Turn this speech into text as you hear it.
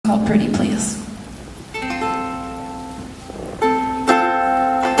Oh, pretty please.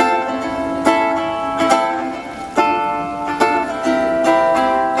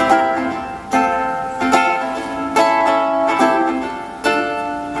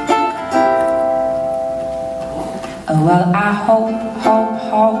 Well, I hope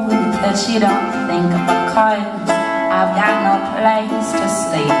that you don't think because I've got no place to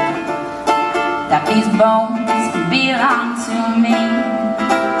sleep that these bones belong to me.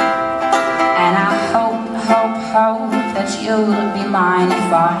 And I hope that you'll be mine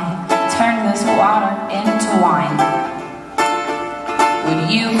if I turn this water into wine.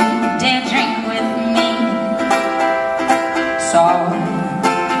 Would you dare drink with me? So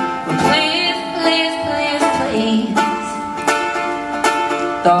please, please, please, please.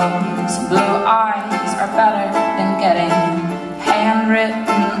 Those blue eyes are better than getting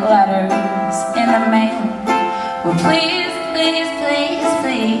handwritten letters in the mail. Well, please, please, please,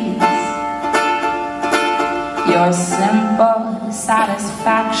 please. Your simple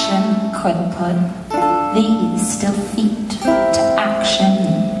satisfaction could put these still feet to action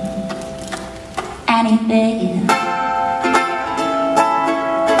any day.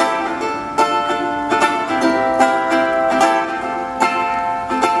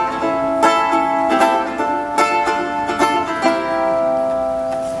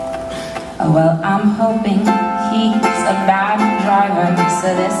 Well, I'm hoping he's a bad driver, so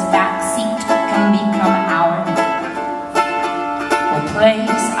this back seat can become our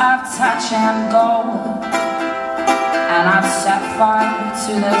place of touch and go. And I've set fire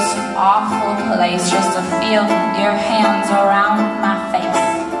to this awful place just to feel your hands around my face.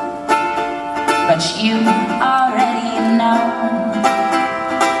 But you already know.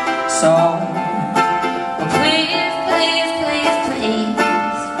 So please, please, please, please.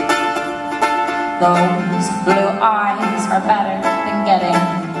 Those blue eyes are better than getting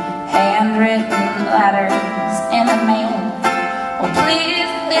handwritten letters in the mail. Oh,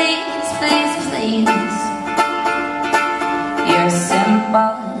 please, please, please, please. Your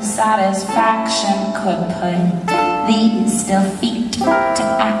simple satisfaction could put these still feet to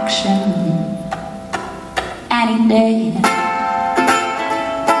action any day.